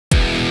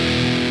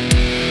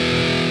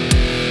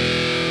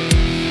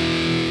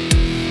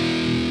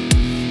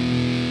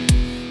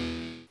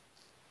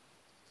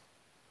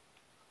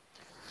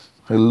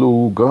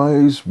Hello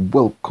guys,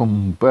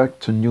 welcome back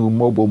to New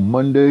Mobile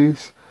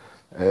Mondays,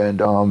 and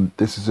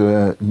this is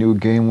a new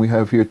game we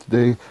have here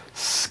today,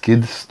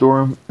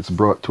 SkidStorm. It's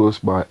brought to us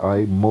by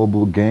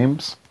iMobile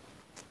Games.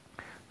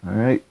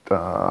 Alright,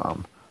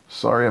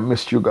 sorry I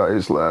missed you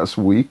guys last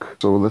week,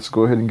 so let's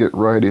go ahead and get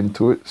right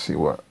into it, see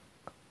what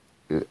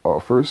it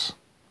offers.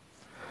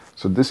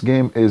 So this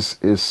game is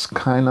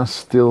kind of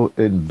still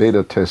in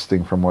beta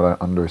testing from what I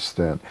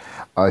understand.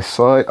 I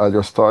saw it, I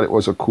just thought it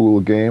was a cool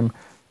game.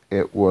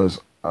 It was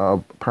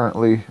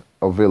apparently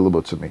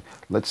available to me.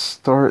 Let's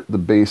start the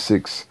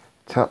basics.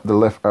 Tap the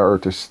left arrow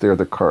to steer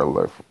the car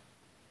left.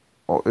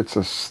 Oh, it's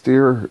a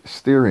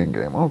steering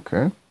game.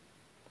 Okay.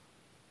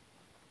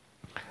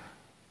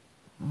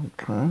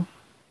 Okay.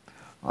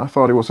 I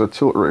thought it was a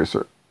tilt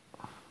racer.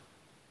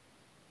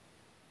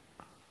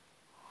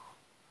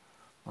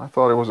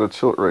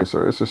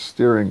 It's a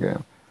steering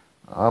game.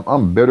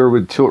 I'm better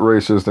with tilt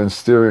racers than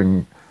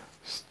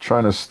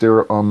trying to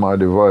steer on my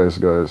device,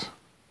 guys.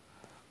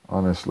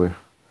 Honestly.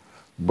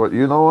 But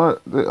you know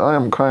what? I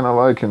am kind of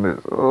liking it.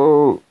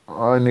 Oh,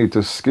 I need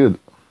to skid.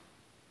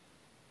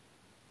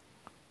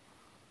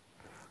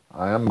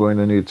 I am going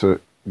to need to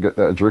get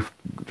that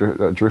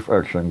drift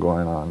action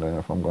going on then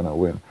if I'm going to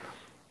win.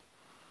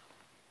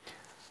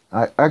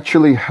 I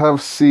actually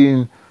have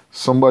seen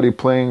somebody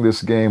playing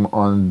this game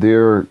on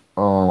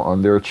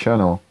their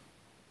channel.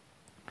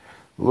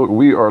 Look,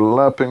 we are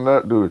lapping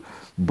that dude.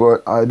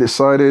 But I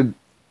decided,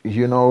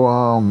 you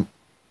know,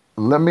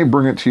 let me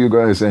bring it to you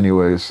guys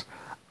anyways.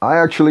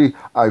 I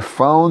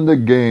found the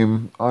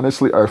game.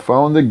 Honestly, I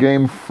found the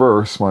game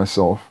first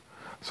myself.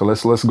 So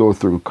let's go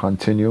through.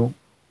 Continue.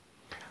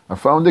 I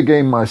found the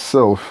game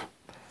myself,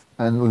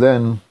 and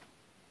then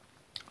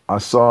I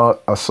saw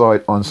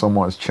it on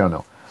someone's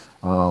channel,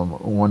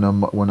 one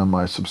of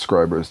my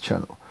subscribers'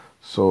 channel.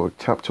 So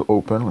tap to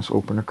open. Let's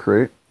open a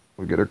crate.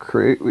 We get a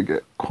crate. We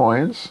get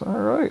coins. All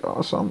right,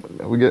 awesome.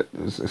 We get,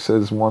 it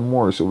says one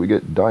more, so we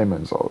get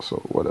diamonds also.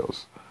 What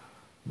else?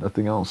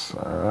 Nothing else.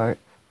 All right.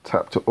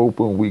 Tap to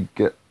open. We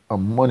get a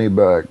money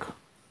bag.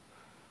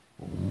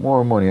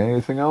 More money.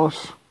 Anything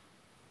else?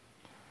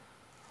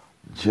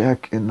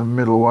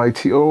 JackInTheMiddle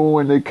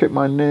YTO, and they kept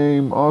my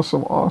name.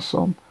 Awesome,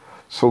 awesome.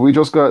 So we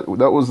just got,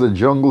 that was the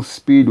Jungle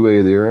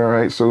Speedway there. All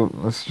right. So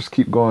let's just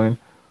keep going.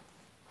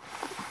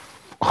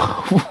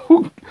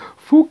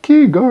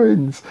 Fuki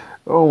Gardens.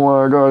 Oh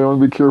my God. I want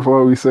to be careful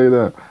how we say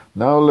that.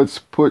 Now let's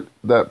put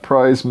that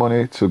prize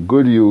money to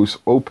good use.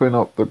 Open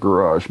up the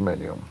garage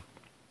menu.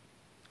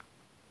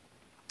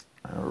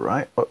 All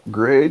right,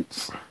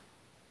 upgrades.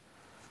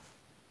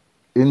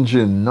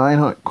 Engine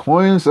 900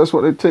 coins. That's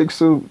what it takes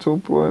to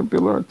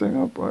build our thing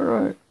up. All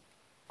right,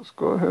 let's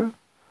go ahead,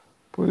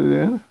 put it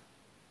in.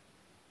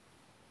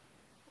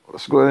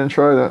 Let's go ahead and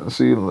try that and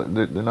see.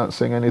 They're not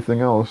saying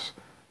anything else,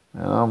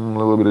 and I'm a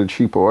little bit of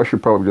cheapo. I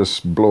should probably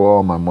just blow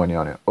all my money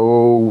on it.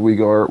 Oh,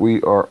 we are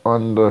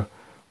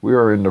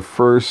in the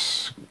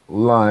first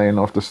line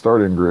of the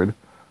starting grid.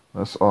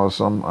 That's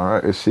awesome. All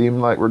right, it seemed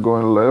like we're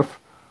going left.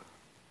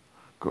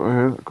 Go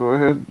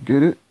ahead,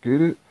 get it.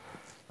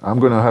 I'm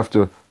gonna have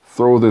to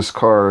throw this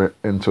car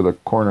into the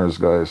corners,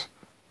 guys.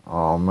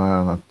 Oh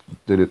man, I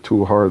did it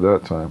too hard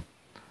that time.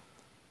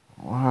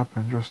 What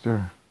happened just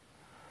there?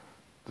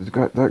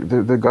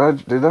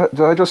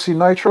 Did I just see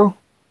nitro?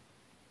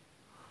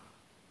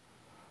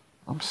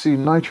 I'm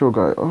seeing nitro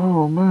guy.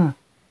 Oh man.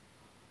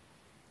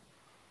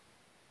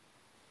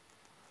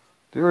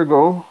 There we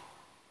go.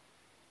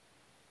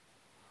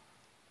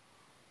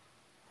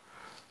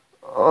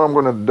 Oh, I'm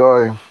gonna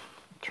die.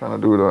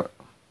 Trying to do that.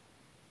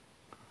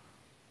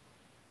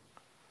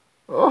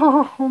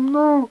 Oh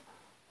no!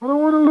 I don't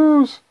want to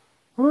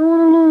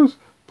lose.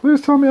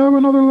 Please tell me I have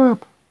another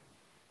lap.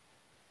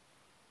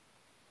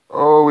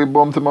 Oh, we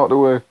bumped him out the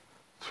way.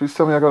 Please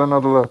tell me I got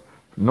another lap.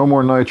 No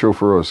more nitro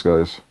for us,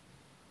 guys.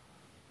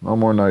 No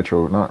more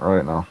nitro. Not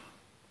right now.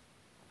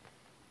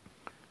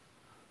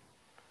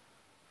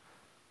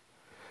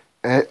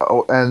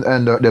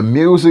 And the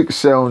music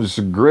sounds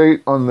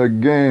great on the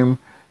game.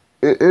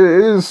 It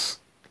is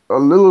a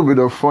little bit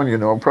of fun, you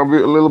know,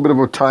 probably a little bit of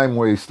a time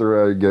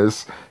waster, I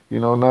guess. You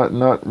know,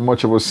 not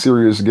much of a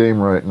serious game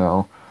right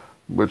now,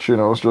 but you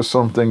know, it's just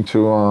something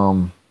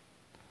to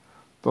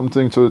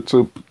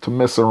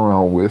mess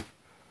around with,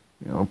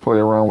 you know, play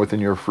around with in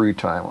your free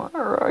time. All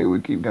right,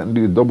 we keep getting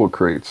to do double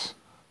crates.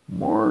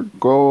 More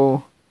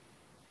gold.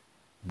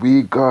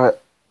 We got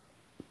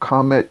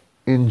Comet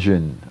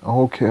engine.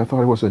 Okay, I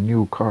thought it was a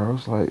new car. I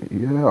was like,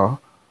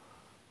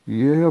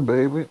 yeah,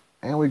 baby.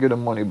 And we get a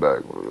money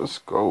back. Let's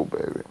go,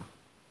 baby.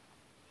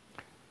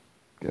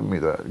 Give me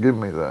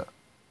that.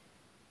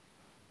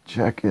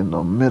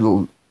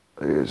 JackInTheMiddle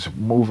is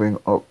moving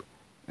up.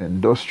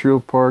 Industrial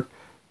Park.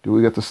 Do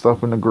we get to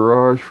stop in the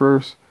garage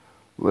first?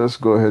 Let's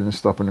go ahead and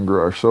stop in the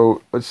garage.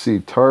 So, let's see.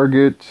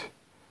 Target.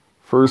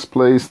 First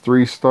place,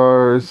 3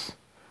 stars.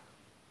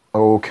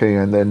 Okay,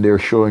 and then they're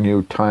showing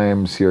you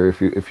times here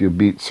if you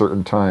beat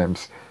certain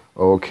times.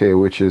 Okay,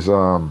 which is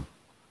what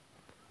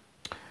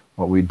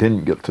we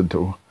didn't get to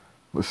do.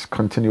 Let's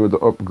continue with the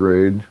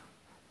upgrade.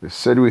 They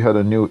said we had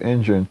a new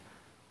engine.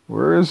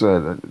 Where is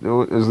that?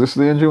 Is this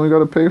the engine we got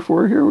to pay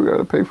for here? We got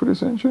to pay for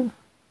this engine?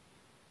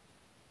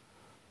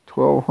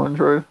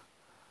 1200.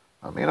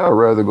 I mean, I'd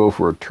rather go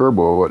for a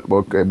turbo,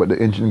 okay, but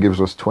the engine gives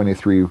us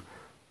 23%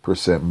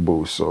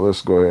 boost. So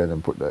let's go ahead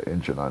and put that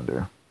engine on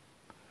there.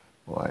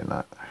 Why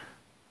not?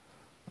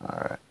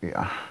 All right,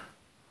 yeah.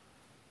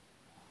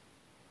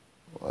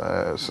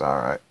 That's all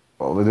right.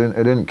 Well, it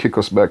didn't kick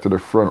us back to the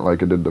front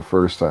like it did the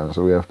first time,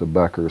 so we have to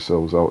back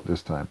ourselves out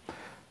this time.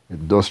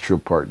 Industrial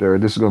part there.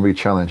 This is going to be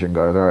challenging,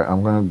 guys. All right,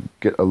 I'm going to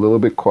get a little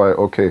bit quiet.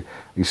 Okay,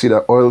 you see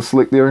that oil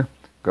slick there?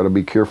 Got to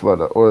be careful of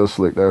that oil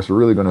slick. That's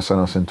really going to send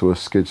us into a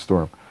skid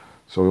storm.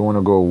 So we want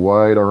to go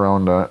wide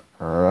around that.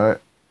 All right.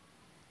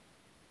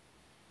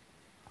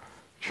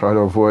 Try to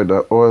avoid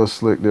that oil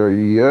slick there.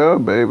 Yeah,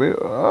 baby.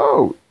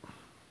 Oh.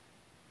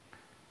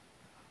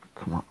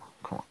 Come on.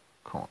 Come on.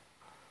 Come on.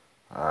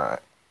 All right.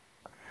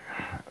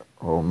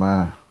 Oh,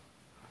 man.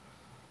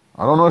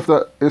 I don't know if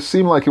that... It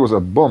seemed like it was a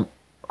bump.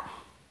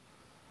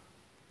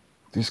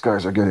 These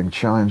guys are getting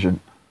challenging.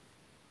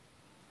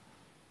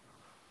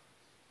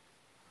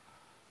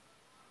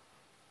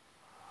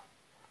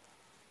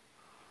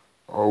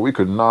 Oh, we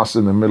could nos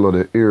in the middle of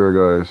the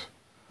ear, guys.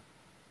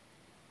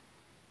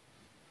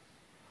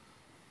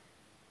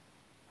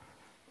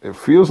 It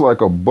feels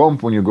like a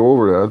bump when you go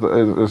over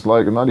there. It's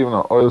like not even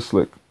an oil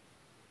slick.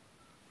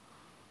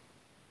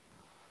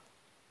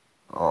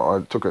 Oh,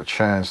 I took a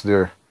chance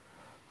there.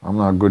 I'm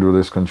not good with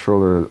this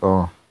controller at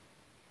all.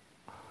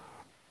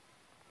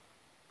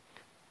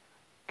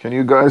 Can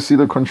you guys see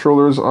the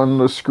controllers on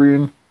the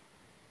screen?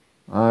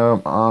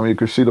 You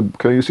can see the.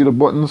 Can you see the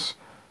buttons?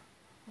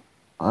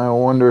 I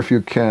wonder if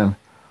you can.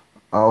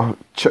 I'll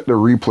check the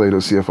replay to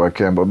see if I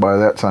can, but by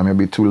that time it'll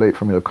be too late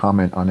for me to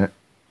comment on it.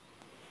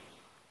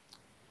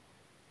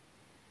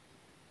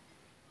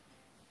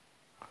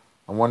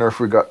 I wonder if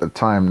we got the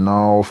time.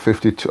 No,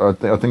 52. I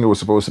think it was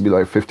supposed to be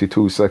like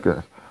 52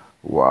 seconds.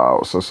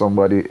 Wow, so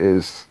somebody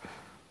is...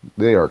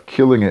 They are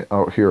killing it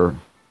out here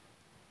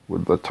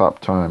with the top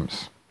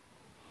times.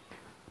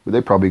 But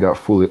they probably got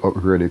fully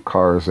upgraded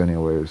cars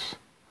anyways.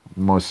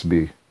 Must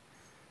be.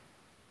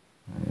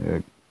 Yeah.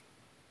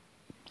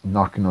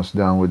 Knocking us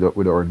down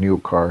with our new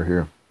car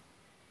here.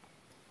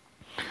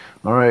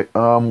 All right.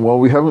 Well,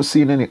 we haven't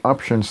seen any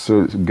options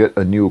to get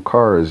a new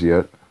car as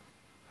yet,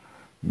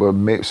 but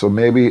so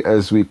maybe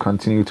as we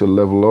continue to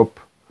level up,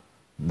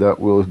 that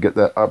we'll get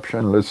that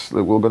option.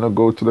 We're gonna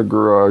go to the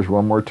garage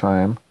one more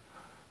time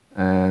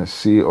and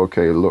see.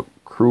 Okay, look,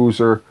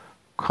 Cruiser,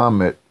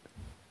 Comet.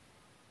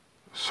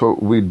 So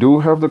we do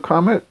have the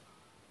Comet.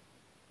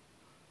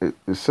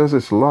 It says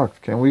it's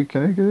locked. Can I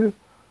get it?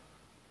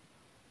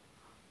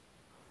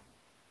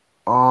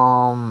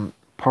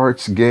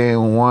 Parts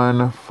game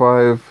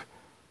 1-5.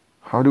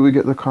 How do we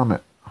get the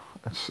Comet?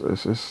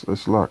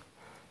 It's locked.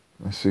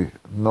 Let's see.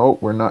 No,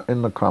 we're not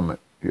in the Comet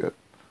yet.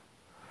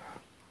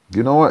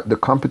 You know what? The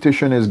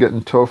competition is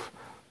getting tough.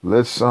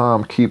 Let's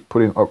keep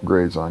putting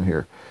upgrades on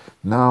here.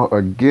 Now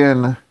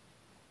again,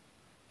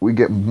 we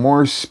get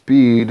more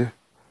speed.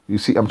 You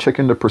see, I'm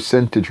checking the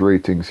percentage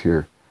ratings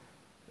here.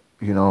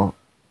 You know,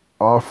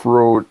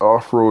 off-road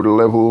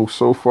level.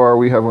 So far,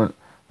 we haven't.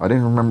 I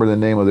didn't remember the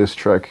name of this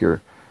track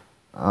here.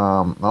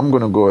 I'm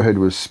going to go ahead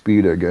with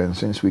speed again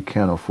since we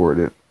can't afford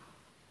it.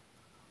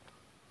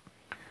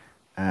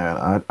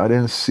 And I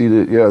didn't see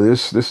that. Yeah,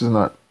 this is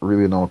not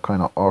really no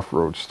kind of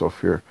off-road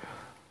stuff here.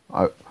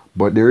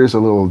 But there is a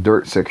little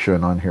dirt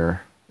section on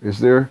here. Is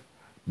there?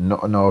 No,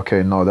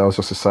 okay, no, that was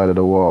just the side of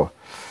the wall.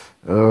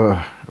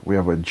 We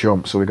have a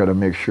jump, so we got to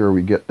make sure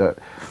we get that.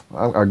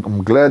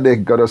 I'm glad they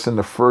got us in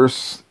the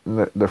first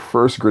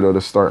grid of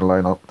the starting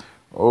lineup.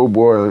 Oh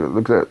boy,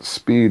 look at that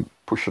speed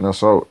pushing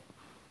us out.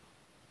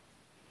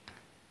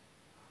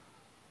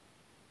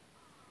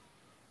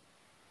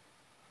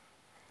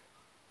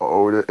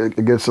 Oh,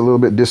 it gets a little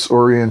bit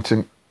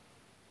disorienting.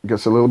 It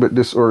gets a little bit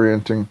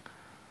disorienting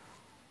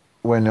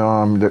when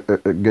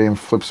the game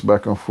flips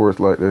back and forth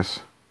like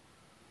this.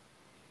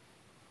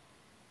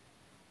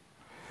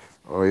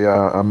 Oh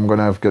yeah, I'm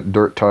gonna have to get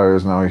dirt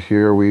tires now.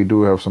 Here we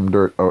do have some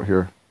dirt out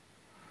here.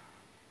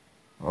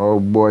 Oh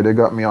boy, they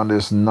got me on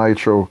this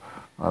nitro.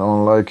 I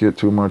don't like it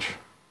too much.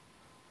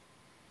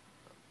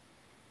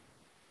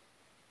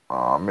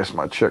 Oh, I missed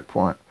my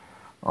checkpoint.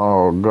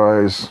 Oh,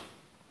 guys.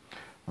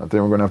 I think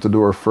we're going to have to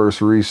do our first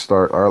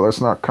restart. All right,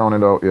 let's not count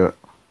it out yet.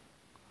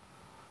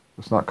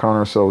 Let's not count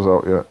ourselves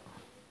out yet.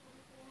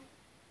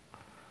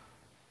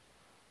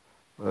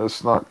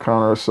 Let's not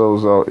count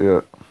ourselves out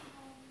yet.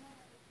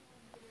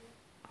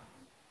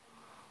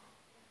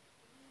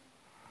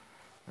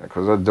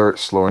 Because that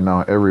dirt's slowing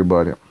down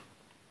everybody.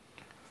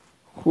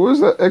 Who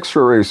is that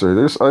extra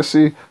racer? I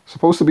see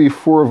supposed to be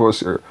 4 of us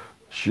here.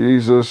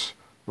 Jesus.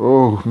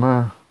 Oh,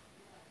 man.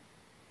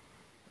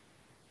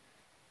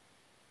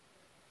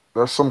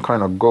 That's some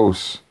kind of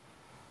ghost.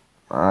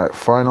 Alright,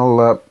 final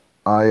lap.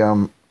 I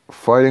am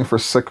fighting for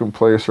second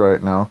place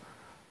right now.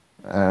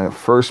 And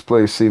first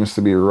place seems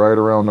to be right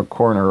around the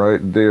corner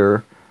right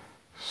there.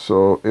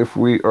 So if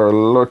we are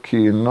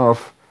lucky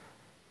enough,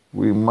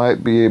 we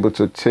might be able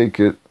to take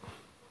it.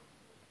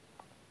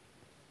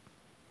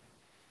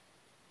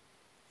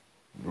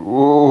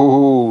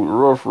 Whoa,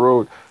 rough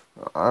road.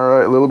 All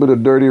right, a little bit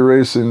of dirty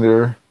racing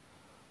there.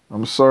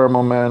 I'm sorry,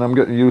 my man. I'm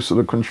getting used to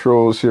the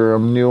controls here.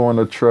 I'm new on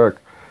the track.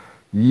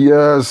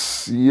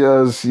 Yes,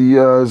 yes,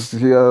 yes,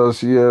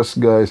 yes, yes,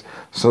 guys.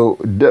 So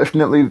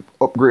definitely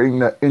upgrading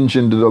that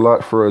engine did a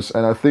lot for us.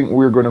 And I think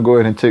we're going to go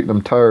ahead and take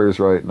them tires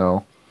right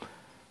now.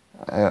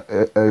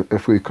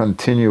 If we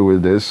continue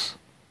with this.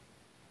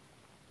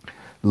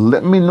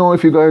 Let me know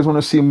if you guys want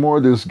to see more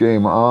of this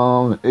game.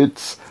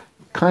 It's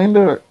kind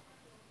of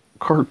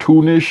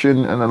cartoonish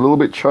and a little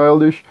bit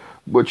childish,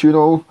 but you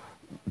know,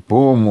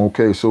 boom.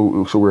 Okay,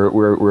 so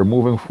we're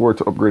moving forward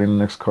to upgrading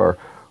the next car.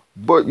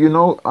 But you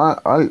know,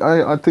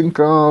 I think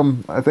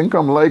I'm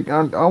like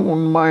I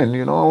wouldn't mind.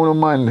 You know, I wouldn't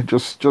mind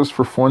just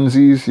for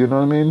funsies. You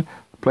know what I mean?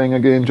 Playing a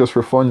game just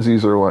for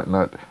funsies or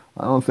whatnot.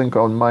 I don't think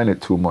I'll mind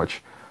it too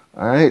much.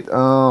 All right.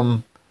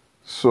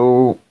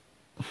 So,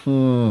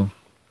 I'm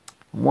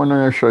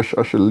wondering if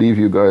I should leave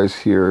you guys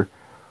here,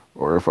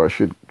 or if I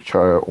should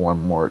try out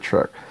one more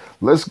track.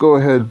 Let's go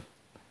ahead,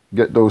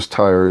 get those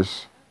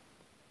tires,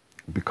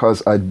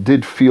 because I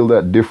did feel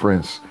that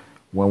difference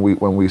when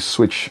we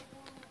switch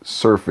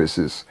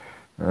surfaces.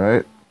 All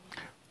right,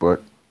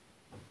 but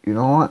you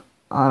know what?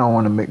 I don't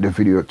want to make the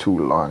video too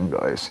long,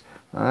 guys.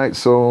 All right,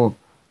 so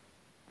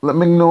let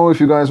me know if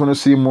you guys want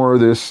to see more of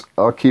this.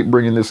 I'll keep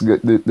bringing this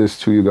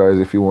to you guys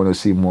if you want to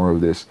see more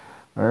of this.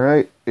 All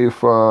right,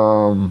 if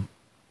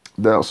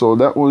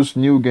that was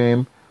new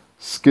game,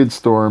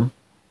 SkidStorm.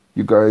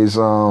 You guys,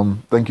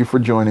 thank you for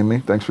joining me.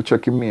 Thanks for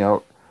checking me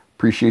out.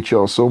 Appreciate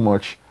y'all so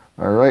much.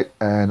 All right,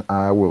 and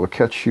I will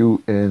catch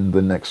you in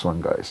the next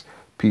one, guys.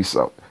 Peace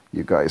out.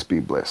 You guys be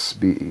blessed.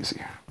 Be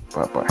easy.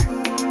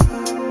 Bye-bye.